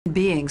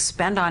Beings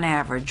spend on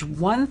average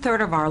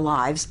 1/3 of our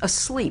lives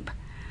asleep.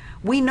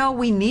 We know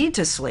we need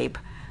to sleep,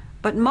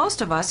 but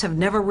most of us have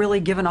never really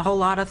given a whole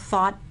lot of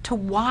thought to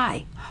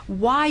why.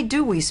 Why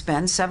do we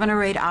spend 7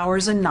 or 8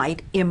 hours a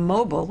night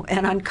immobile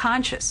and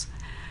unconscious?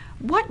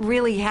 What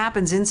really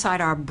happens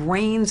inside our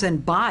brains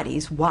and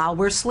bodies while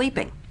we're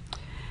sleeping?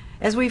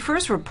 As we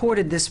first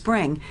reported this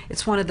spring,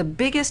 it's one of the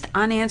biggest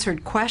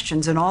unanswered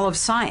questions in all of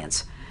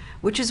science,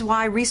 which is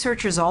why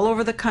researchers all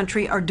over the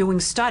country are doing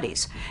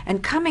studies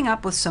and coming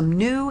up with some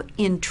new,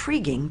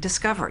 intriguing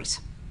discoveries.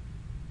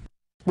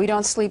 We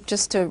don't sleep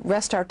just to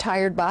rest our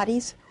tired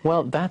bodies?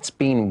 Well, that's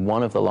been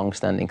one of the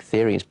long-standing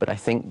theories, but I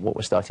think what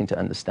we're starting to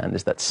understand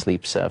is that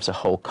sleep serves a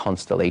whole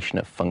constellation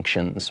of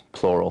functions,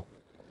 plural.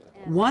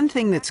 One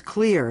thing that's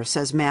clear,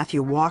 says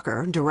Matthew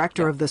Walker,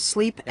 director of the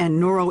Sleep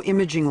and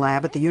Neuroimaging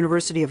Lab at the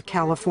University of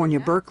California,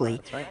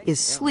 Berkeley, is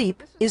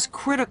sleep is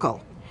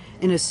critical.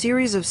 In a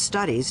series of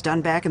studies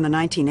done back in the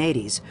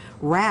 1980s,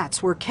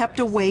 rats were kept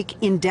awake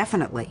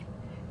indefinitely.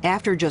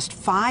 After just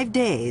 5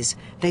 days,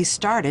 they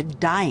started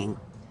dying.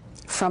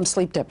 From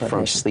sleep deprivation?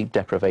 From sleep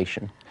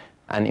deprivation.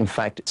 And in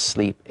fact,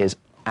 sleep is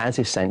as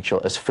essential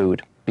as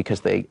food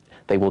because they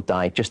will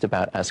die just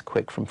about as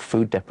quick from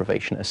food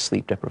deprivation as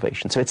sleep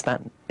deprivation. So it's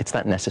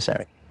that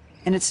necessary.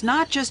 And it's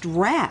not just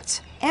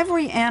rats.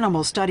 Every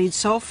animal studied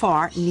so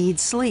far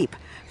needs sleep,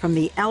 from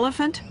the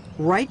elephant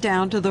right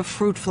down to the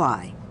fruit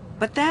fly.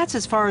 But that's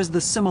as far as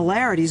the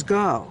similarities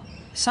go.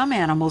 Some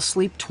animals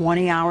sleep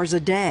 20 hours a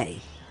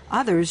day,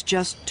 others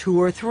just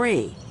 2 or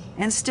 3,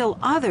 and still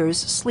others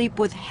sleep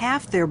with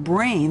half their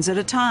brains at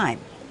a time,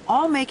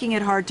 all making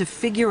it hard to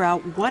figure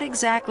out what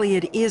exactly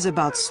it is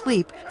about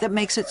sleep that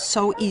makes it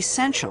so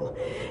essential,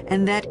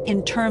 and that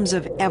in terms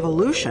of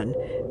evolution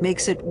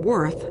makes it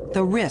worth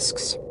the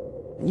risks.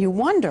 You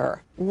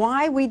wonder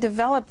why we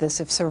develop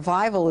this if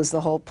survival is the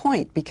whole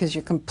point, because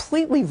you're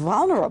completely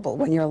vulnerable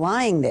when you're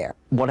lying there.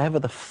 Whatever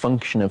the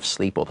function of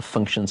sleep or the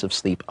functions of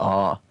sleep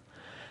are,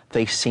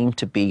 they seem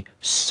to be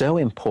so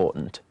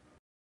important.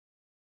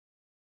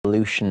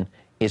 Evolution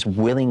is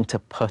willing to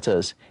put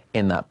us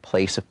in that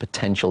place of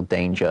potential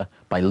danger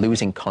by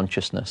losing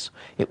consciousness.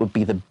 It would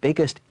be the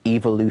biggest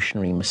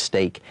evolutionary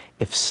mistake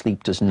if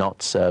sleep does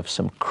not serve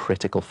some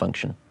critical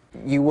function.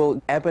 You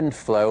will ebb and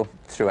flow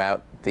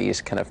throughout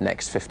these kind of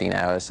next 15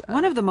 hours.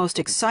 One of the most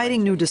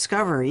exciting new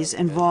discoveries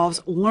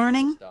involves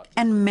learning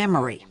and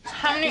memory.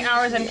 How many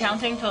hours and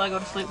counting till I go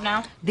to sleep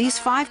now? These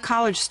 5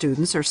 college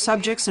students are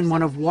subjects in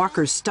one of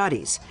Walker's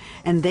studies,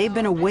 and they've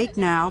been awake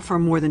now for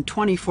more than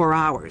 24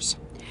 hours.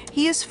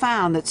 He has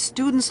found that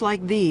students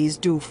like these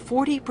do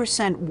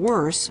 40%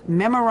 worse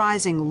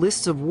memorizing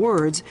lists of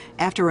words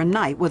after a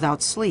night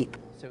without sleep.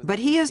 But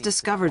he has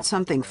discovered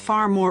something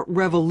far more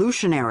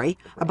revolutionary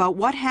about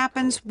what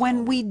happens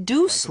when we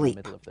do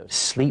sleep.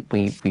 Sleep,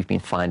 we've been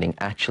finding,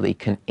 actually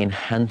can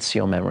enhance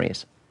your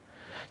memories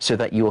so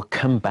that you will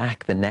come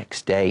back the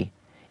next day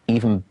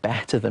even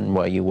better than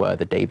where you were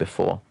the day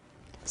before.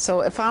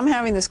 So if I'm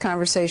having this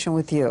conversation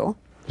with you,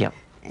 yeah,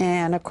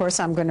 and of course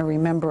I'm going to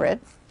remember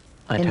it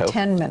in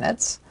 10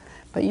 minutes,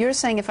 but you're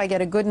saying if I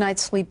get a good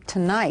night's sleep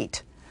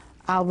tonight,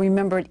 I'll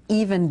remember it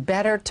even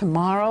better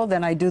tomorrow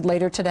than I do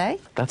later today?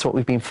 That's what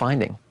we've been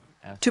finding.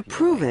 To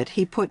prove it,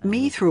 he put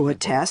me through a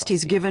test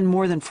he's given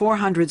more than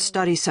 400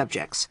 study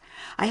subjects.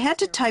 I had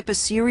to type a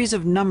series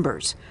of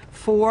numbers,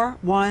 4,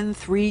 1,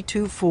 3,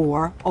 2,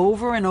 4,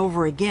 over and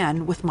over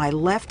again with my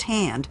left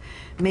hand,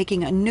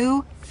 making a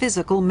new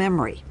physical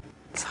memory.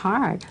 It's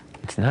hard.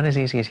 It's not as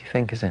easy as you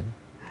think, is it?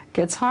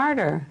 Gets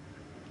harder.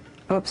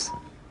 Oops.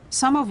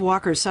 Some of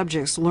Walker's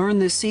subjects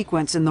learned this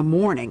sequence in the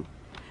morning,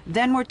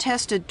 then were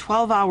tested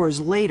 12 hours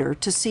later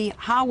to see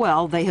how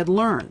well they had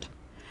learned.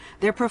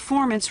 Their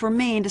performance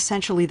remained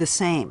essentially the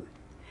same.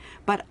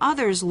 But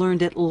others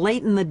learned it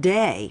late in the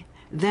day,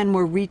 then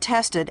were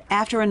retested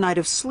after a night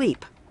of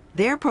sleep.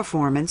 Their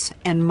performance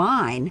and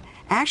mine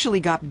actually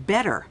got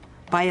better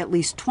by at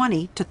least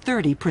 20 to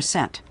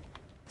 30%.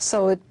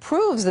 So it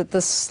proves that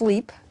the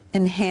sleep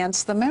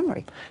enhanced the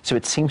memory. So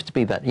it seems to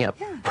be that,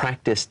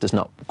 practice does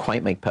not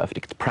quite make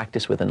perfect. It's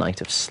practice with a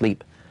night of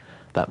sleep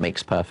that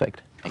makes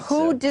perfect.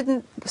 Who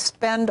didn't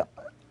spend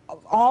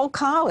all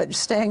college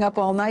staying up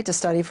all night to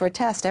study for a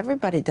test?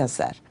 Everybody does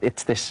that.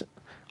 It's this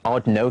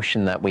odd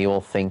notion that we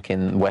all think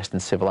in Western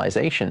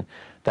civilization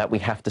that we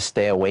have to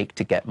stay awake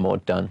to get more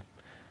done.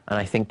 And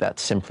I think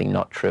that's simply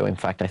not true. In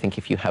fact, I think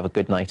if you have a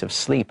good night of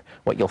sleep,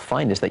 what you'll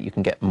find is that you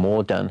can get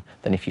more done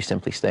than if you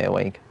simply stay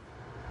awake.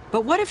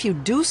 But what if you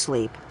do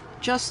sleep,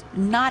 just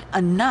not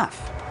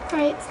enough? All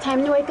right, it's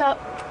time to wake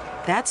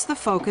up. That's the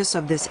focus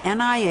of this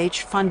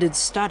NIH-funded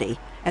study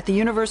at the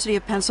University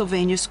of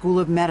Pennsylvania School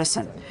of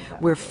Medicine,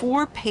 where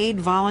 4 paid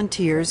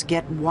volunteers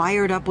get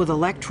wired up with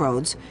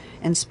electrodes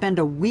and spend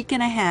a week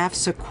and a half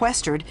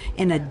sequestered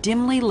in a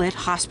dimly lit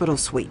hospital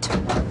suite.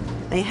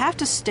 They have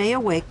to stay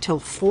awake till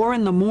 4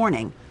 in the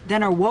morning,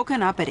 then are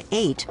woken up at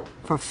 8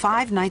 for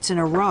 5 nights in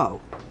a row,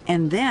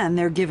 and then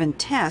they're given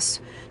tests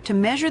to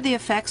measure the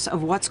effects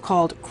of what's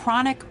called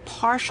chronic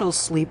partial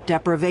sleep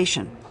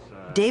deprivation.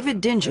 David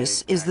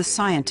Dinges is the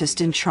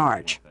scientist in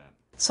charge.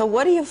 So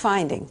what are you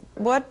finding?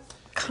 What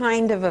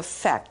kind of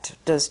effect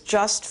does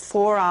just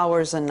 4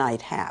 hours a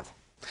night have?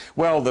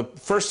 Well, the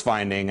first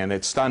finding, and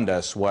it stunned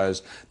us,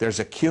 was there's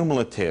a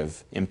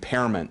cumulative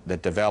impairment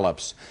that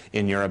develops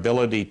in your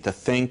ability to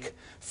think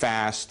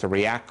fast, to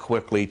react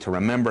quickly, to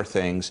remember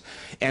things,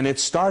 and it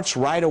starts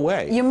right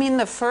away. You mean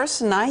the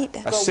first night?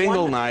 A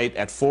single night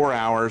at 4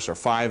 hours or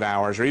 5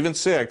 hours or even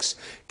 6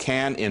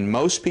 can, in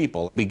most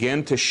people,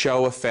 begin to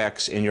show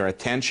effects in your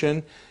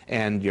attention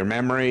and your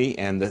memory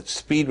and the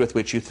speed with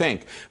which you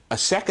think. A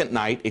second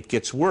night, it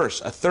gets worse.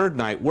 A third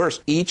night, worse.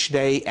 Each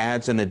day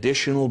adds an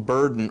additional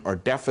burden or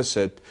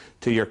deficit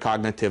to your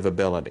cognitive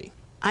ability.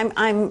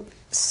 I'm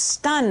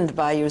stunned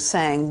by you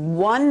saying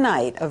one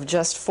night of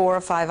just 4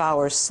 or 5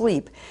 hours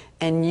sleep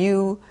and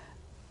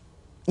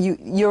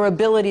your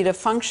ability to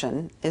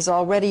function is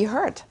already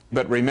hurt.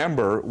 But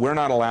remember, we're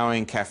not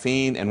allowing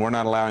caffeine and we're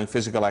not allowing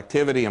physical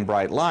activity and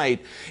bright light.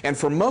 And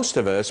for most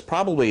of us,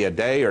 probably a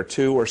day or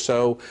two or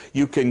so,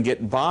 you can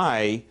get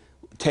by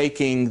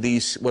taking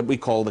these, what we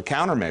call the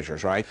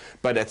countermeasures, right?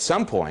 But at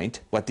some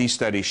point, what these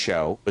studies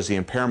show is the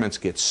impairments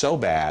get so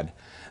bad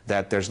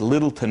that there's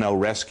little to no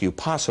rescue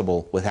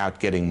possible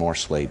without getting more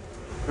sleep.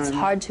 It's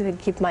hard to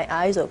keep my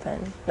eyes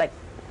open, like,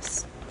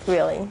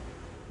 really.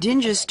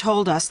 Dinges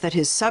told us that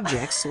his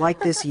subjects, like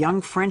this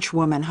young French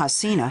woman,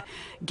 Hasina,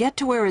 get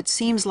to where it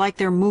seems like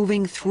they're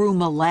moving through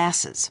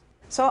molasses.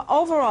 So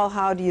overall,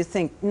 how do you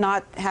think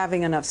not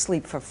having enough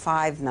sleep for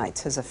 5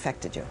 nights has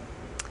affected you?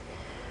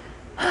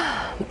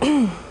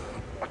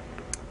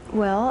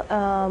 Well,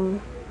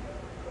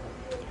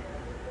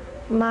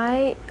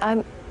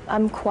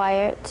 I'm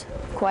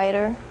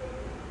quieter,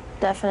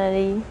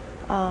 definitely.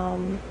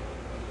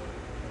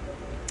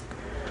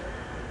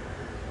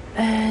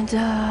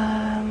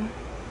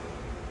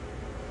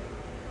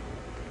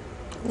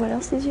 What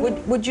else did you?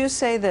 Would you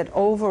say that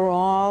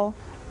overall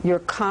your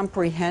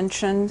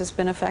comprehension has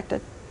been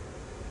affected?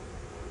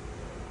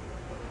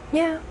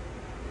 Yeah,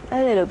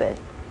 a little bit.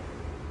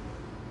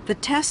 The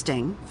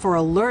testing for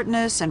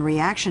alertness and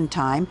reaction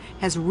time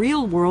has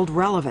real-world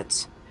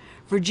relevance.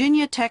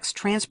 Virginia Tech's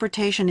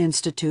Transportation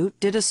Institute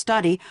did a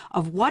study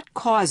of what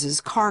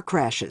causes car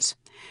crashes.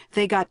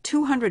 They got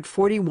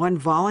 241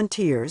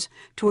 volunteers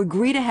to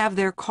agree to have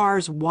their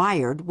cars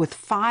wired with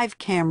 5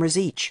 cameras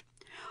each.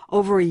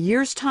 Over a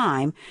year's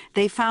time,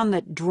 they found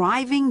that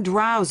driving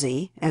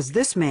drowsy, as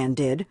this man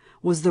did,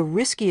 was the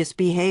riskiest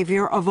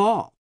behavior of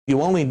all.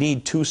 You only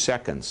need 2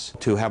 seconds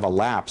to have a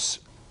lapse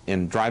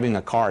in driving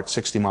a car at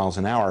 60 miles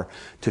an hour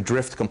to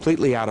drift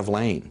completely out of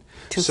lane.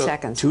 2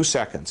 seconds. 2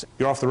 seconds.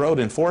 You're off the road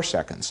in 4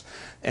 seconds.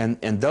 And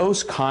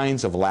those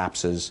kinds of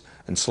lapses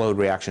and slowed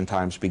reaction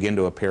times begin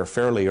to appear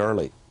fairly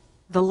early.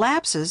 The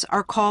lapses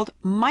are called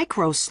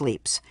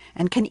microsleeps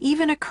and can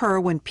even occur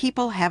when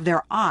people have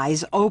their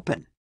eyes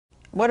open.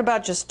 What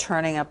about just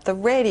turning up the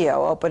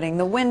radio, opening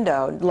the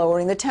window,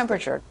 lowering the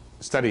temperature?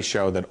 Studies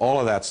show that all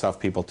of that stuff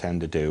people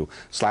tend to do,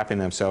 slapping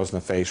themselves in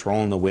the face,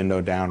 rolling the window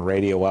down,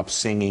 radio up,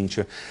 singing.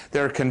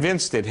 They're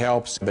convinced it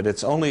helps, but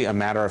it's only a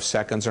matter of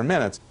seconds or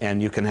minutes,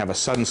 and you can have a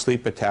sudden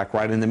sleep attack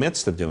right in the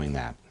midst of doing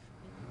that.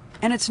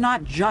 And it's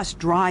not just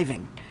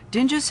driving.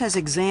 Dinges has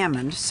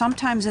examined,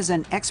 sometimes as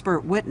an expert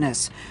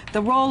witness,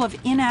 the role of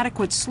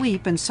inadequate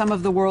sleep in some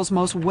of the world's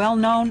most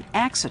well-known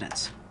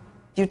accidents.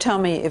 You tell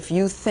me if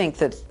you think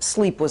that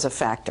sleep was a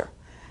factor.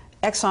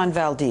 Exxon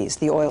Valdez,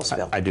 the oil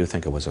spill. I do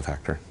think it was a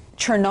factor.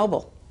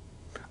 Chernobyl.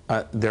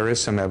 There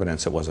is some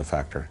evidence it was a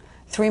factor.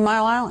 3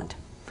 Mile Island.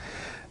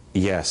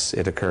 Yes,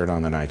 it occurred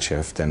on the night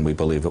shift, and we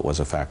believe it was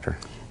a factor.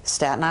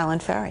 Staten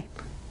Island Ferry.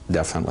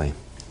 Definitely.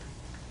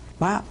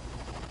 Wow.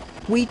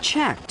 We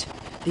checked.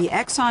 The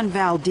Exxon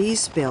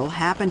Valdez spill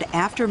happened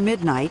after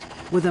midnight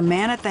with a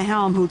man at the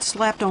helm who'd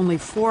slept only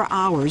 4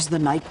 hours the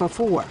night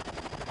before.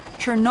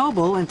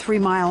 Chernobyl and 3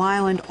 Mile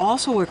Island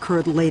also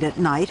occurred late at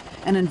night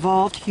and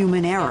involved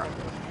human error.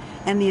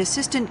 And the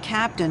assistant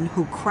captain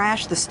who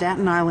crashed the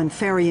Staten Island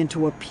ferry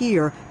into a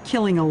pier,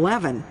 killing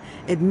 11,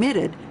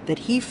 admitted that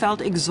he felt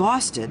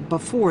exhausted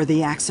before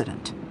the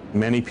accident.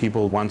 Many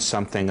people want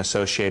something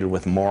associated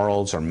with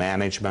morals or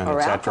management, or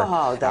etc.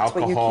 Alcohol. That's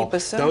what you keep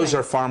assuming. Those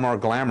are far more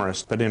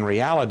glamorous, but in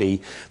reality,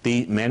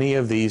 many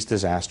of these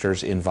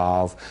disasters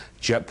involve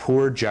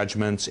poor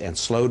judgments and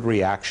slowed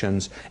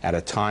reactions at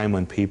a time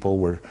when people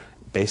were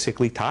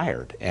basically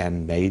tired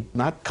and made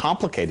not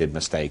complicated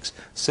mistakes,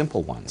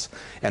 simple ones.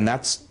 And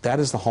that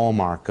is the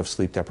hallmark of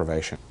sleep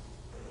deprivation.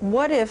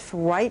 What if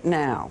right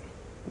now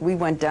we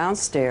went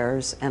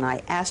downstairs and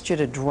I asked you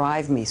to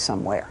drive me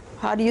somewhere?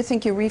 How do you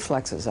think your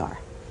reflexes are?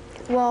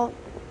 Well,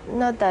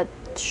 not that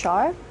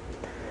sharp,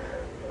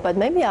 but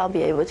maybe I'll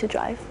be able to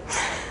drive.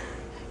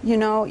 You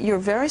know, you're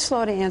very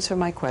slow to answer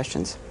my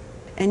questions,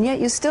 and yet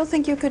you still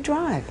think you could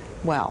drive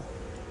well.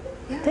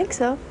 I think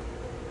so.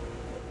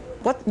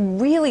 What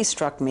really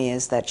struck me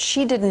is that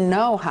she didn't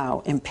know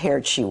how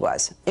impaired she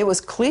was. It was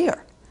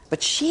clear,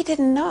 but she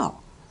didn't know.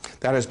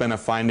 That has been a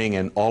finding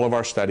in all of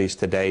our studies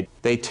to date.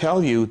 They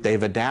tell you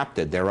they've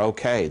adapted, they're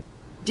okay.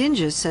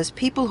 Dinges says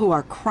people who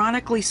are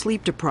chronically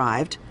sleep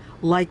deprived,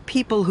 like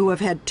people who have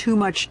had too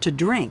much to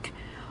drink,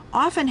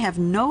 often have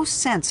no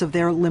sense of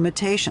their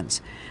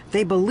limitations.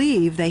 They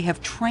believe they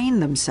have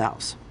trained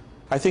themselves.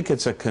 I think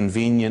it's a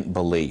convenient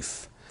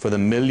belief. For the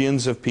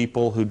millions of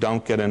people who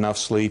don't get enough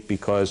sleep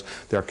because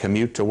their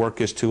commute to work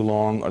is too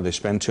long, or they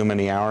spend too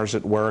many hours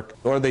at work,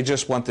 or they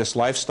just want this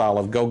lifestyle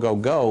of go, go,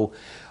 go,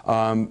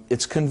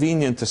 it's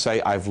convenient to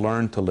say, I've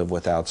learned to live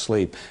without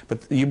sleep.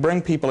 But you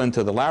bring people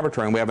into the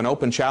laboratory, and we have an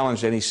open challenge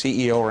to any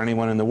CEO or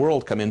anyone in the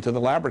world come into the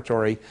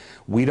laboratory.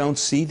 We don't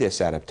see this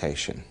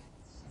adaptation.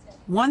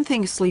 One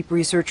thing sleep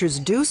researchers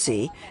do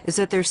see is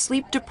that their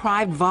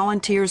sleep-deprived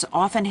volunteers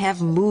often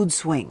have mood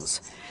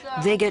swings.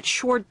 They get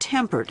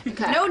short-tempered.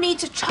 No need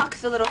to chuck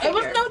the little figure. It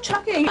was no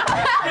chucking.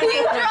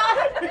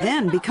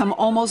 Then become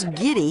almost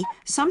giddy,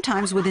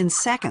 sometimes within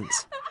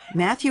seconds.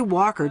 Matthew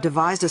Walker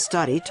devised a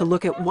study to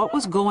look at what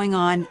was going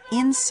on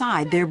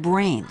inside their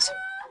brains.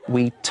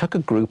 We took a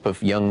group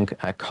of young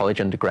college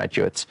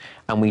undergraduates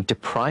and we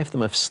deprived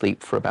them of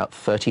sleep for about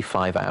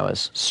 35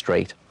 hours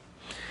straight.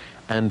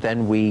 And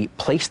then we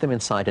placed them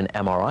inside an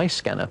MRI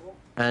scanner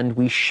and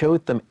we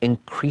showed them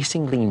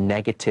increasingly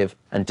negative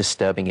and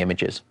disturbing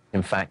images.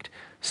 In fact,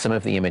 some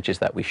of the images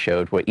that we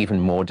showed were even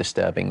more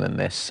disturbing than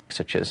this,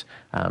 such as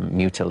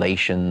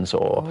mutilations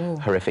or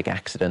horrific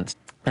accidents.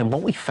 And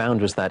what we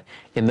found was that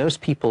in those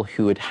people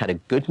who had had a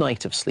good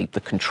night of sleep,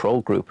 the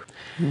control group,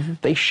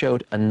 they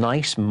showed a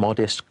nice,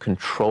 modest,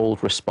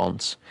 controlled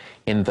response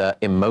in the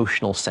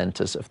emotional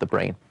centers of the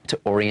brain. To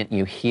orient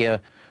you here,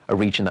 a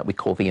region that we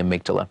call the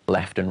amygdala,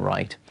 left and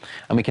right.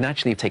 And we can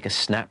actually take a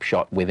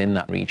snapshot within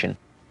that region.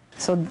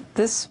 So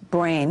this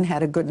brain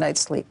had a good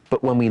night's sleep.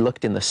 But when we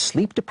looked in the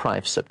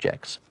sleep-deprived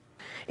subjects,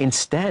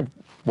 instead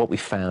what we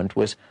found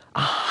was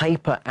a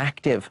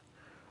hyperactive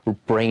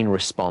brain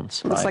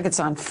response. Looks like it's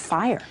on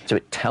fire. So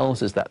it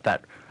tells us that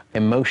that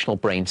emotional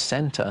brain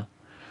center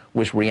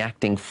was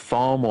reacting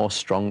far more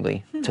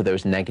strongly to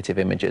those negative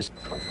images.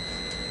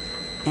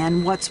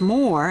 And what's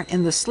more,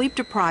 in the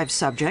sleep-deprived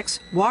subjects,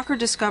 Walker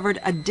discovered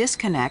a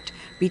disconnect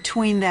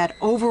between that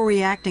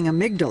overreacting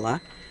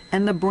amygdala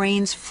and the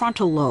brain's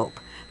frontal lobe,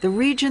 the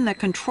region that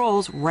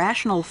controls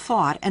rational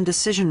thought and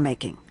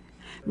decision-making,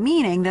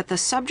 meaning that the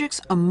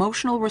subject's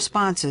emotional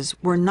responses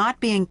were not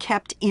being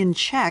kept in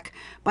check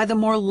by the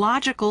more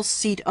logical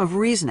seat of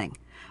reasoning,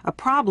 a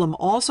problem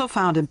also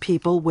found in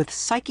people with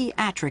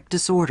psychiatric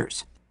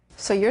disorders.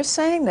 So you're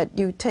saying that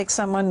you take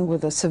someone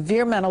with a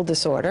severe mental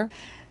disorder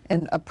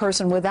and a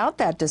person without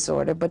that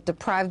disorder, but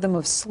deprive them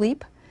of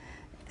sleep,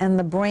 and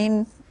the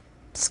brain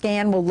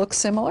scan will look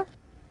similar?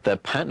 The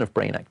pattern of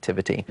brain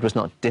activity was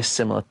not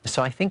dissimilar.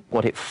 So I think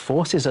what it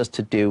forces us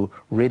to do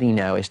really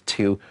now is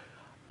to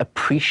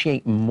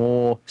appreciate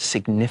more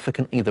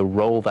significantly the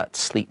role that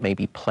sleep may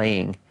be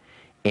playing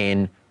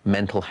in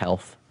mental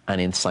health and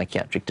in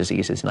psychiatric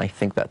diseases. And I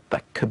think that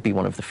that could be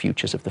one of the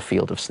futures of the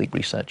field of sleep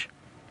research.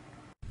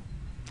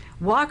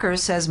 Walker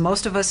says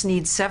most of us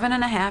need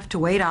 7.5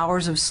 to 8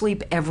 hours of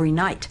sleep every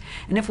night.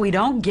 And if we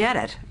don't get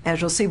it,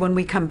 as you'll see when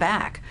we come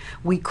back,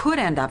 we could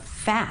end up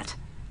fat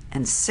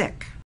and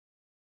sick.